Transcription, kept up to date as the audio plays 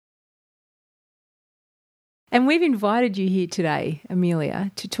And we've invited you here today,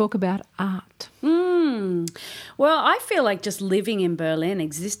 Amelia, to talk about art. Well, I feel like just living in Berlin,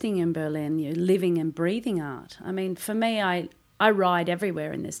 existing in Berlin, living and breathing art. I mean, for me, I ride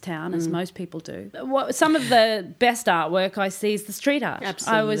everywhere in this town, as most people do. Some of the best artwork I see is the street art.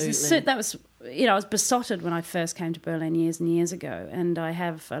 Absolutely. I was besotted when I first came to Berlin years and years ago, and I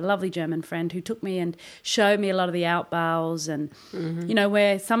have a lovely German friend who took me and showed me a lot of the Altbaus and,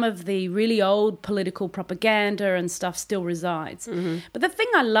 where some of the really old political propaganda and stuff still resides. But the thing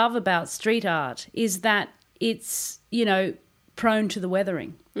I love about street art is that it's, prone to the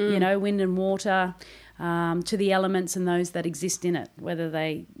weathering, wind and water, to the elements and those that exist in it, whether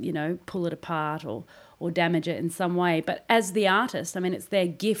they, pull it apart or damage it in some way. But as the artist, I mean, it's their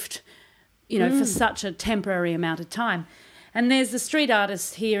gift, for such a temporary amount of time. And there's the street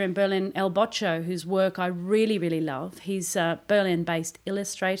artist here in Berlin, El Boccio, whose work I really, really love. He's a Berlin-based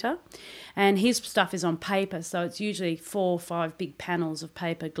illustrator, and his stuff is on paper, so it's usually 4 or 5 big panels of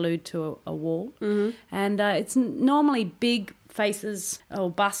paper glued to a wall. And it's normally big faces or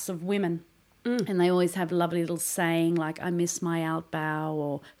busts of women. And they always have a lovely little saying like, I miss my Altbau,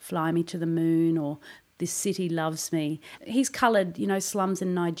 or fly me to the moon, or this city loves me. He's coloured, slums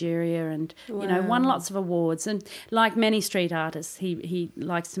in Nigeria and, won lots of awards. And like many street artists, he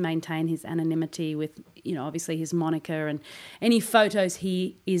likes to maintain his anonymity with, obviously his moniker, and any photos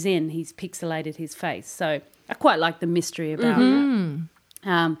he is in, he's pixelated his face. So I quite like the mystery about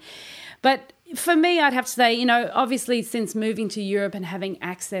that. But for me, I'd have to say, obviously since moving to Europe and having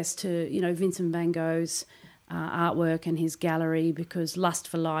access to, Vincent van Gogh's artwork and his gallery, because Lust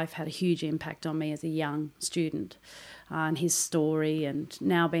for Life had a huge impact on me as a young student, and his story, and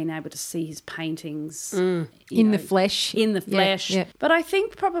now being able to see his paintings in the flesh. Yeah. But I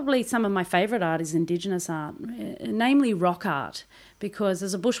think probably some of my favourite art is Indigenous art, namely rock art, because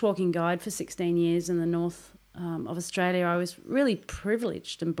as a bushwalking guide for 16 years in the north of Australia, I was really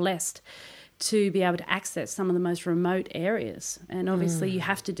privileged and blessed to be able to access some of the most remote areas. And obviously you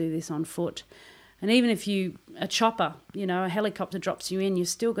have to do this on foot. And even if a chopper, a helicopter drops you in, you've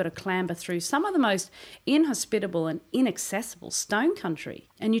still got to clamber through some of the most inhospitable and inaccessible stone country.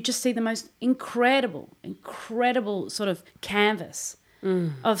 And you just see the most incredible sort of canvas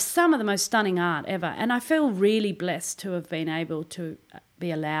of some of the most stunning art ever. And I feel really blessed to have been able to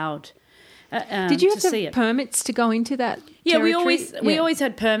be allowed Did you have to see it. Permits to go into that Yeah, territory? we always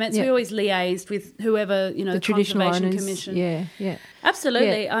had permits. Yeah. We always liaised with whoever, the traditional Conservation owners. Commission. Yeah.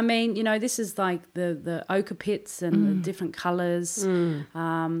 Absolutely. Yeah. I mean, this is like the ochre pits and the different colours.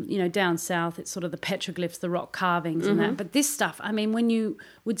 Down south it's sort of the petroglyphs, the rock carvings and that. But this stuff, I mean, when you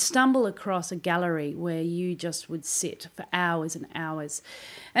would stumble across a gallery where you just would sit for hours and hours.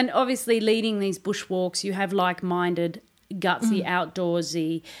 And obviously leading these bushwalks, you have like-minded, gutsy,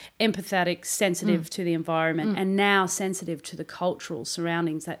 outdoorsy, empathetic, sensitive to the environment, and now sensitive to the cultural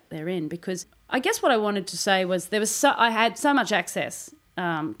surroundings that they're in. Because I guess what I wanted to say was I had so much access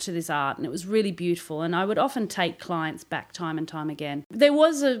to this art, and it was really beautiful, and I would often take clients back time and time again. There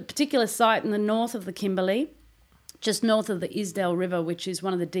was a particular site in the north of the Kimberley, just north of the Isdale River, which is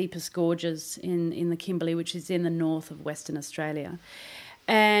one of the deepest gorges in the Kimberley, which is in the north of Western Australia.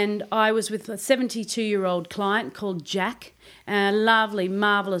 And I was with a 72-year-old client called Jack, a lovely,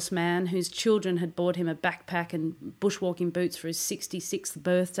 marvellous man whose children had bought him a backpack and bushwalking boots for his 66th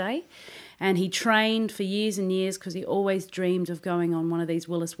birthday. And he trained for years and years because he always dreamed of going on one of these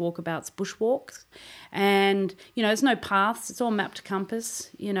Willis Walkabouts bushwalks. And, there's no paths. It's all map to compass.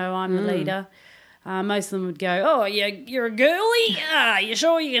 I'm the leader. Most of them would go, oh, you're a girlie? You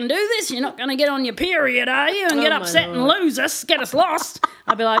sure you can do this? You're not going to get on your period, are you? And get upset and lose us, get us lost.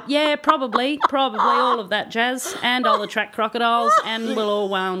 I'd be like, yeah, probably, all of that jazz. And I'll attract crocodiles and we'll all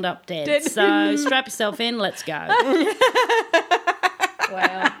wound up dead. So strap yourself in, let's go.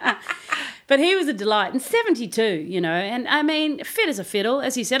 Wow. But he was a delight. And 72, and I mean, fit as a fiddle.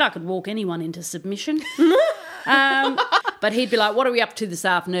 As he said, I could walk anyone into submission. But he'd be like, what are we up to this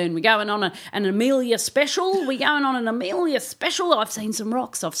afternoon? We're going on an Amelia special? We're going on an Amelia special? I've seen some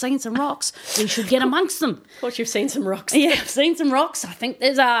rocks. We should get amongst them. Of course, you've seen some rocks. Yeah, I've seen some rocks. I think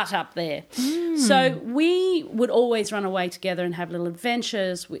there's art up there. So we would always run away together and have little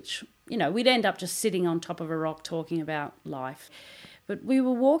adventures, which, we'd end up just sitting on top of a rock talking about life. But we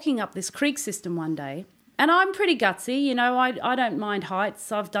were walking up this creek system one day, and I'm pretty gutsy, I don't mind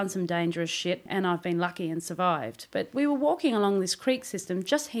heights. I've done some dangerous shit and I've been lucky and survived. But we were walking along this creek system,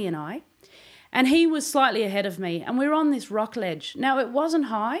 just he and I, and he was slightly ahead of me, and we were on this rock ledge. Now, it wasn't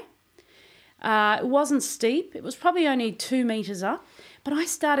high, it wasn't steep, it was probably only 2 metres up, but I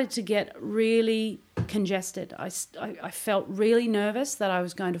started to get really congested. I felt really nervous that I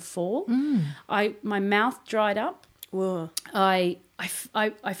was going to fall. My mouth dried up. Whoa. I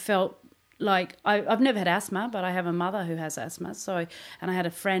felt like I've never had asthma, but I have a mother who has asthma. And I had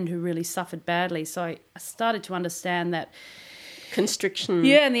a friend who really suffered badly. So I started to understand that Constriction.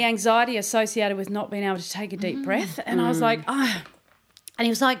 yeah, and the anxiety associated with not being able to take a deep breath. And I was like, oh. And he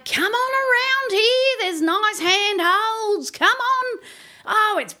was like, come on around here. There's nice handholds. Come on.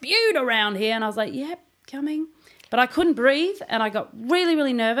 Oh, it's beautiful around here. And I was like, yep, coming. But I couldn't breathe, and I got really,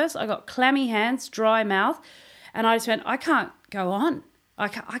 really nervous. I got clammy hands, dry mouth, and I just went, I can't go on. I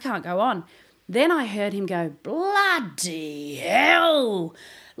can't go on. Then I heard him go, bloody hell.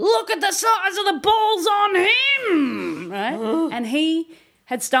 Look at the size of the balls on him, right? And he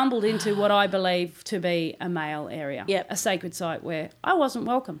had stumbled into what I believe to be a male area, a sacred site where I wasn't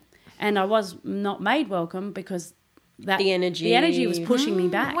welcome. And I was not made welcome because the energy was pushing me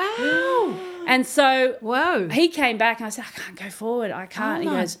back. Wow. And so he came back and I said, I can't go forward. I can't.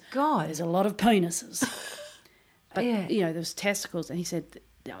 Oh, he goes, God. there's a lot of penises. But, there was testicles. And he said,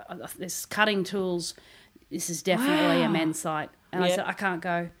 there's cutting tools. This is definitely a men's site. And I said, I can't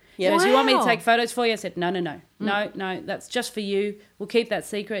go. He goes, you want me to take photos for you? I said, no, that's just for you. We'll keep that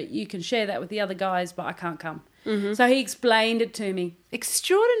secret. You can share that with the other guys, but I can't come. So he explained it to me.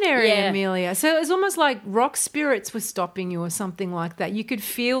 Extraordinary, Amelia. So it was almost like rock spirits were stopping you or something like that. You could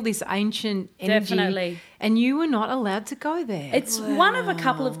feel this ancient energy. Definitely. And you were not allowed to go there. It's one of a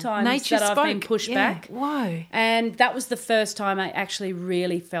couple of times that I've been pushed back. Whoa. And that was the first time I actually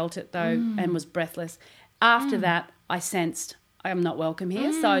really felt it, though, and was breathless. After that, I sensed I'm not welcome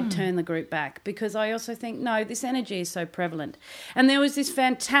here, so I'd turn the group back because I also think, no, this energy is so prevalent. And there was this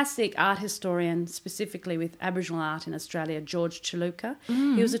fantastic art historian, specifically with Aboriginal art in Australia, George Chaluka.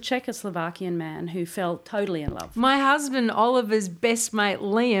 He was a Czechoslovakian man who fell totally in love. My husband, Oliver's best mate,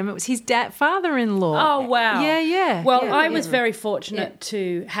 Liam, it was his father-in-law. Oh, wow. Yeah. Well, I was very fortunate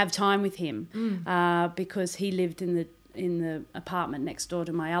to have time with him because he lived in the apartment next door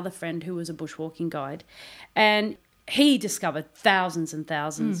to my other friend who was a bushwalking guide. And he discovered thousands and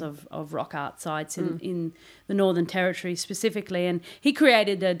thousands of rock art sites in the Northern Territory specifically, and he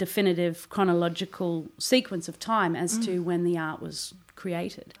created a definitive chronological sequence of time as to when the art was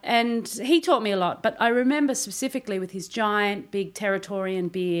created. And he taught me a lot, but I remember specifically with his giant, big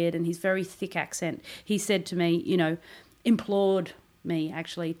Territorian beard and his very thick accent, he said to me, implored me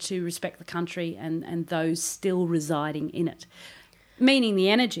actually to respect the country and those still residing in it. Meaning the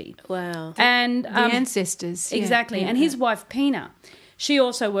energy. Wow. And the ancestors. Exactly. And his wife, Pina, she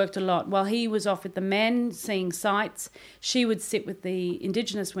also worked a lot. While he was off with the men seeing sights, she would sit with the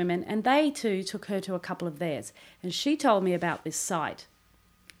Indigenous women, and they too took her to a couple of theirs. And she told me about this site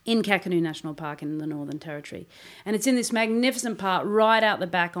in Kakadu National Park in the Northern Territory. And it's in this magnificent part right out the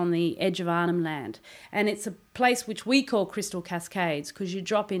back on the edge of Arnhem Land. And it's a place which we call Crystal Cascades because you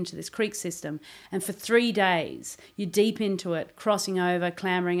drop into this creek system and for 3 days you're deep into it, crossing over,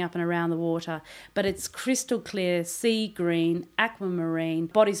 clambering up and around the water. But it's crystal clear, sea green, aquamarine,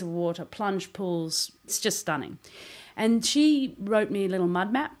 bodies of water, plunge pools. It's just stunning. And she wrote me a little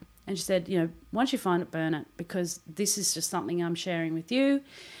mud map. And she said, once you find it, burn it, because this is just something I'm sharing with you.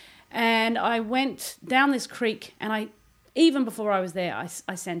 And I went down this creek, and even before I was there,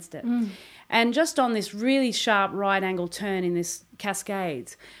 I sensed it. And just on this really sharp right-angle turn in this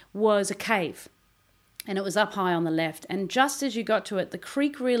Cascades was a cave. And it was up high on the left. And just as you got to it, the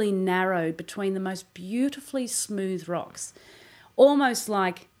creek really narrowed between the most beautifully smooth rocks, almost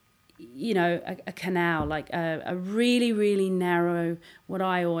like a canal, like a really, really narrow, what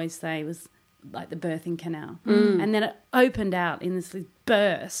I always say was like the birthing canal. And then it opened out in this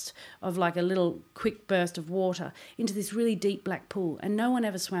burst of like a little quick burst of water into this really deep black pool. And no one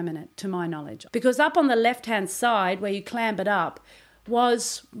ever swam in it, to my knowledge. Because up on the left-hand side where you clambered up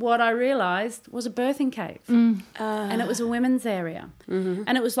was what I realised was a birthing cave. And it was a women's area.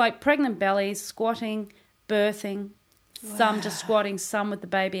 And it was like pregnant bellies, squatting, birthing, some just squatting, some with the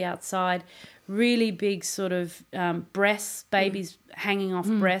baby outside, really big sort of breasts, babies hanging off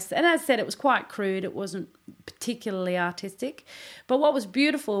breasts. And as I said, it was quite crude. It wasn't particularly artistic. But what was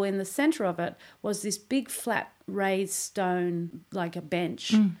beautiful in the centre of it was this big flat raised stone, like a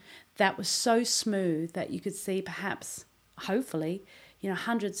bench, that was so smooth that you could see perhaps, hopefully,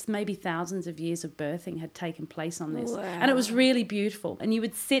 hundreds, maybe thousands of years of birthing had taken place on this. Wow. And it was really beautiful. And you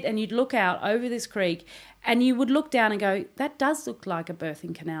would sit and you'd look out over this creek and you would look down and go, that does look like a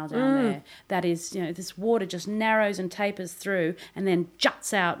birthing canal down there. That is, this water just narrows and tapers through and then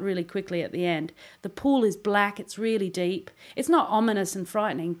juts out really quickly at the end. The pool is black. It's really deep. It's not ominous and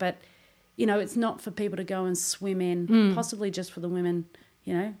frightening, but, it's not for people to go and swim in, possibly just for the women,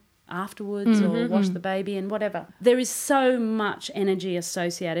 afterwards or wash the baby and whatever. There is so much energy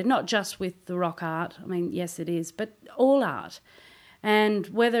associated, not just with the rock art. I mean, yes, it is, but all art. And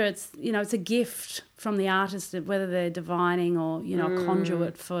whether it's, it's a gift from the artist, whether they're divining or, a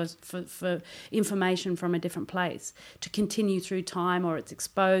conduit for information from a different place to continue through time, or it's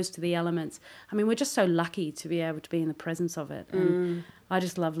exposed to the elements. I mean, we're just so lucky to be able to be in the presence of it. And I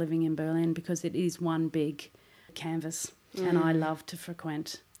just love living in Berlin because it is one big canvas and I love to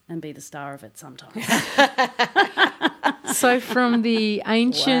frequent and be the star of it sometimes. So from the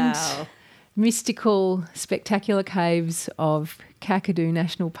ancient, mystical, spectacular caves of Kakadu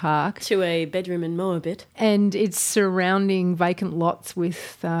National Park to a bedroom in Moabit and its surrounding vacant lots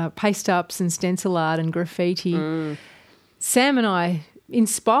with paste-ups and stencil art and graffiti, Sam and I,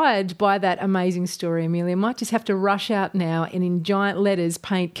 inspired by that amazing story, Amelia, might just have to rush out now and in giant letters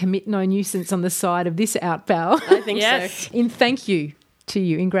paint "Commit No Nuisance" on the side of this outbow. I think so. In thank you to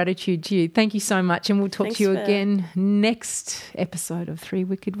you, in gratitude to you. Thank you so much, and we'll talk to you again next episode of Three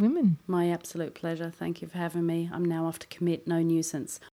Wicked Women. My absolute pleasure. Thank you for having me. I'm now off to commit no nuisance.